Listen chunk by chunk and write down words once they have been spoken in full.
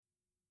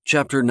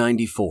Chapter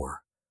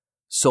 94.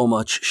 So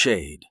Much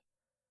Shade.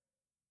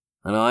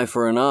 An eye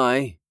for an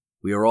eye,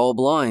 we are all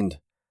blind.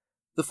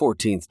 The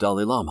 14th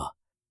Dalai Lama.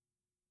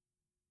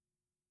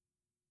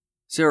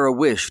 Sarah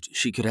wished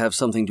she could have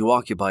something to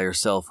occupy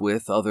herself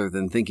with other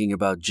than thinking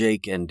about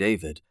Jake and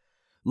David.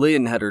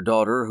 Lynn had her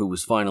daughter, who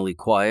was finally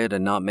quiet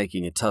and not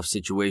making a tough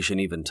situation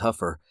even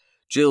tougher.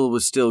 Jill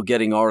was still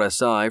getting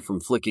RSI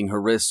from flicking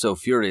her wrist so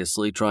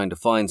furiously trying to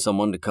find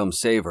someone to come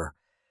save her.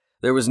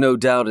 There was no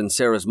doubt in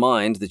Sarah's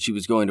mind that she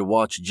was going to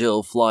watch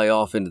Jill fly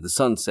off into the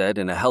sunset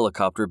in a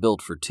helicopter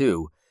built for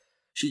two.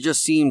 She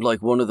just seemed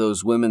like one of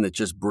those women that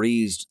just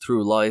breezed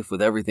through life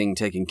with everything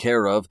taken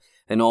care of,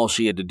 and all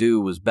she had to do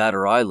was bat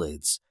her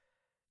eyelids.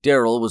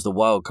 Daryl was the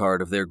wild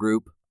card of their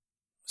group.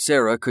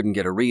 Sarah couldn't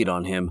get a read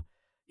on him.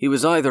 He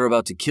was either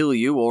about to kill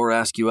you or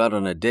ask you out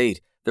on a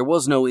date. There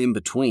was no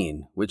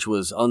in-between, which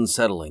was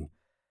unsettling.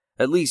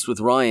 At least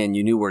with Ryan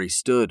you knew where he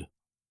stood.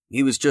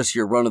 He was just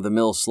your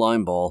run-of-the-mill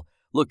slimeball,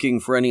 looking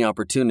for any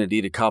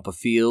opportunity to cop a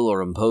feel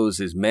or impose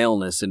his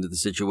maleness into the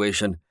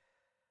situation.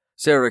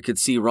 Sarah could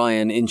see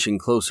Ryan inching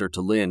closer to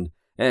Lynn,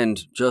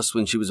 and just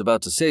when she was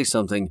about to say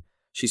something,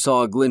 she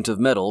saw a glint of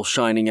metal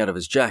shining out of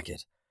his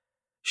jacket.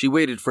 She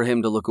waited for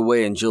him to look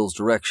away in Jill's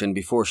direction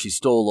before she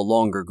stole a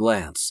longer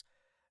glance,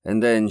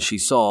 and then she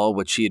saw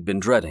what she had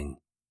been dreading.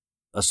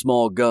 A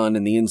small gun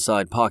in the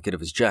inside pocket of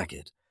his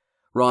jacket.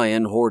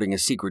 Ryan hoarding a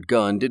secret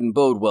gun didn't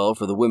bode well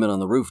for the women on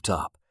the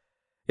rooftop.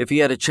 If he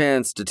had a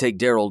chance to take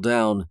Daryl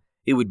down,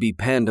 it would be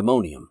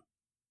pandemonium.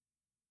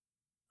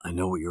 "I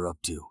know what you're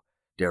up to,"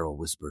 Daryl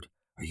whispered.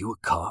 "Are you a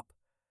cop?"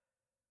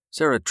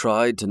 Sarah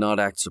tried to not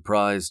act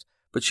surprised,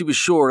 but she was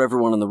sure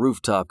everyone on the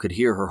rooftop could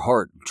hear her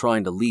heart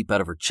trying to leap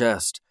out of her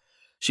chest.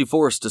 She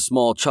forced a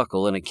small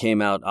chuckle and it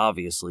came out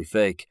obviously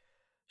fake.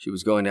 She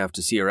was going to have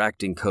to see her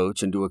acting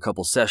coach and do a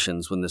couple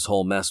sessions when this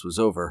whole mess was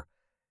over.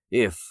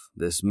 If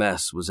this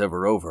mess was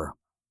ever over.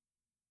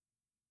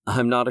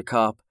 "I'm not a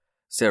cop,"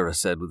 Sarah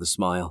said with a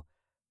smile,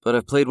 "but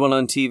I've played one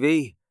on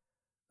TV.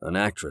 "An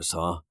actress,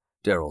 huh?"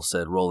 Daryl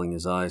said, rolling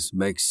his eyes.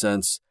 "Makes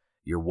sense.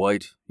 You're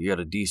white, you got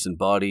a decent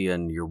body,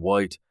 and you're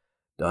white.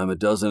 Dime a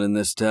dozen in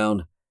this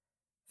town."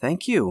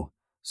 "Thank you,"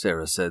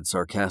 Sarah said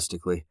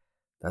sarcastically.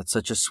 "That's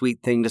such a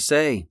sweet thing to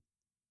say."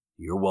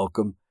 "You're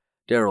welcome,"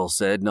 Daryl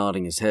said,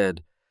 nodding his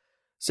head.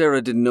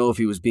 Sarah didn't know if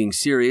he was being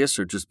serious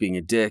or just being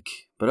a dick,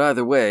 but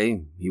either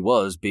way, he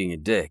was being a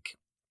dick.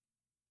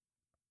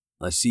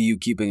 "I see you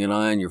keeping an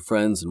eye on your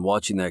friends and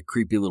watching that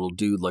creepy little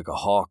dude like a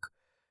hawk,"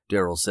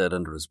 Daryl said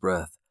under his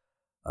breath.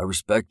 "I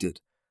respect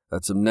it.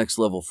 That's some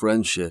next-level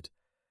friend shit.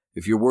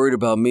 If you're worried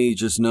about me,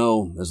 just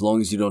know, as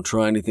long as you don't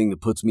try anything that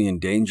puts me in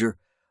danger,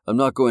 I'm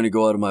not going to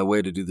go out of my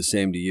way to do the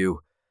same to you.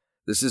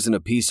 This isn't a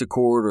peace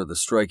accord or the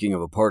striking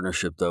of a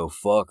partnership, though.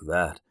 Fuck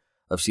that.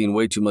 I've seen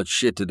way too much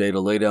shit today to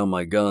lay down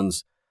my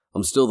guns.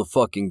 I'm still the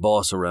fucking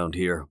boss around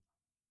here."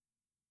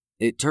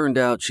 It turned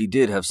out she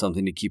did have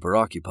something to keep her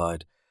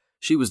occupied.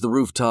 She was the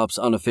rooftop's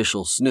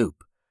unofficial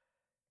snoop.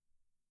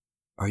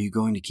 "Are you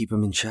going to keep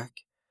him in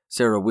check?"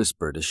 Sarah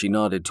whispered as she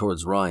nodded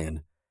towards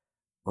Ryan.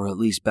 "Or at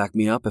least back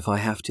me up if I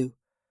have to?"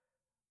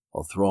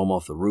 "I'll throw him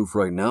off the roof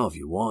right now if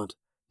you want,"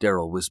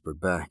 Daryl whispered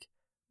back.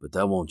 "But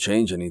that won't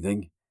change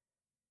anything."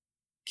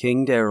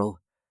 "King Daryl,"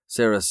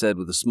 Sarah said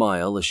with a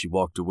smile as she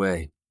walked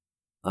away.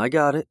 "I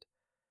got it."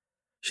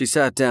 She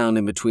sat down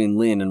in between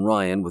Lynn and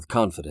Ryan with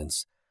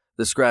confidence.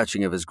 The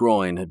scratching of his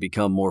groin had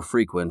become more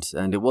frequent,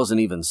 and it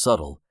wasn't even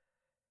subtle.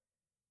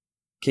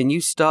 "Can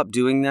you stop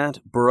doing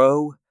that,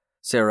 bro?"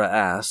 Sarah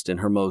asked in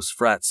her most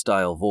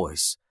frat-style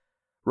voice.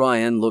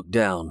 Ryan looked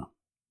down.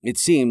 It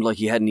seemed like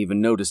he hadn't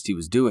even noticed he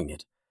was doing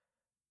it.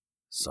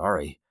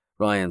 "Sorry,"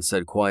 Ryan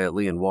said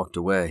quietly and walked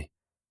away.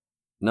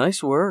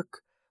 "Nice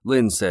work,"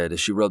 Lynn said as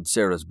she rubbed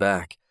Sarah's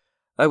back.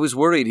 "I was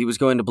worried he was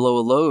going to blow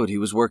a load. He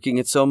was working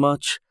it so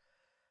much."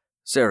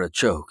 Sarah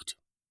choked.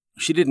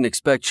 She didn't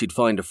expect she'd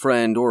find a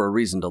friend or a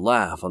reason to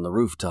laugh on the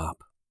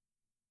rooftop.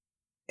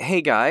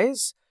 "Hey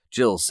guys,"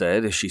 Jill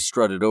said as she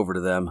strutted over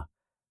to them.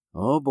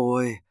 "Oh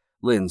boy,"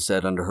 Lynn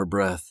said under her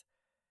breath.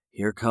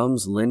 "Here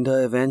comes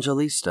Linda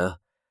Evangelista."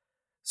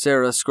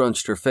 Sarah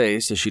scrunched her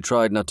face as she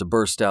tried not to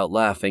burst out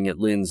laughing at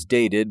Lynn's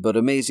dated but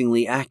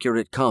amazingly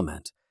accurate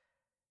comment.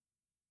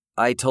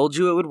 "I told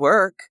you it would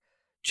work,"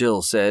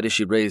 Jill said as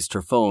she raised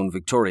her phone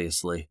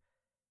victoriously.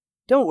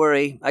 "Don't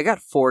worry, I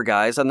got 4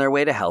 guys on their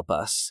way to help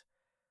us."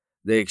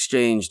 They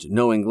exchanged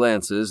knowing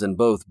glances and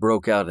both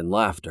broke out in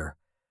laughter.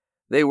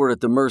 They were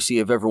at the mercy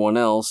of everyone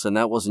else, and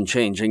that wasn't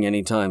changing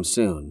anytime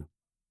soon.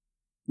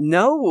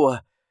 "No!"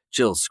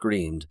 Jill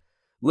screamed.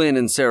 Lynn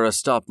and Sarah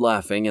stopped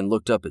laughing and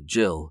looked up at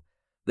Jill.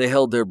 They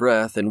held their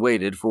breath and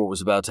waited for what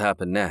was about to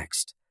happen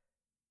next.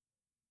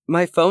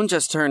 "My phone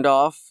just turned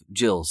off,"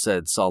 Jill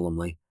said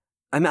solemnly.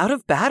 "I'm out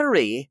of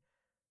battery."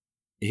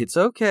 "It's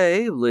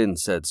okay," Lynn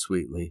said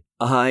sweetly.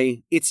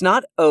 It's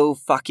not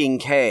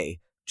O-fucking-K,"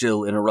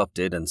 Jill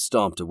interrupted and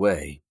stomped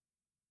away.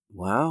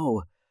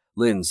 "Wow,"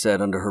 Lynn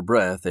said under her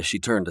breath as she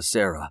turned to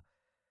Sarah.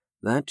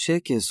 "That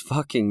chick is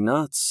fucking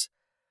nuts."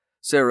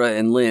 Sarah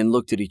and Lynn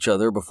looked at each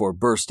other before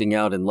bursting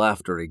out in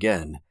laughter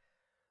again.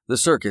 The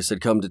circus had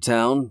come to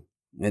town.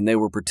 and they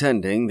were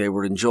pretending they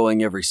were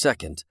enjoying every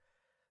second.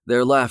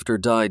 Their laughter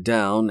died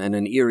down, and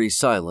an eerie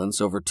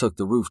silence overtook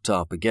the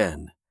rooftop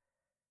again.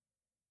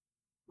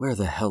 "Where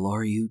the hell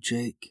are you,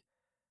 Jake?"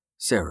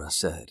 Sarah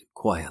said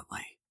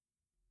quietly.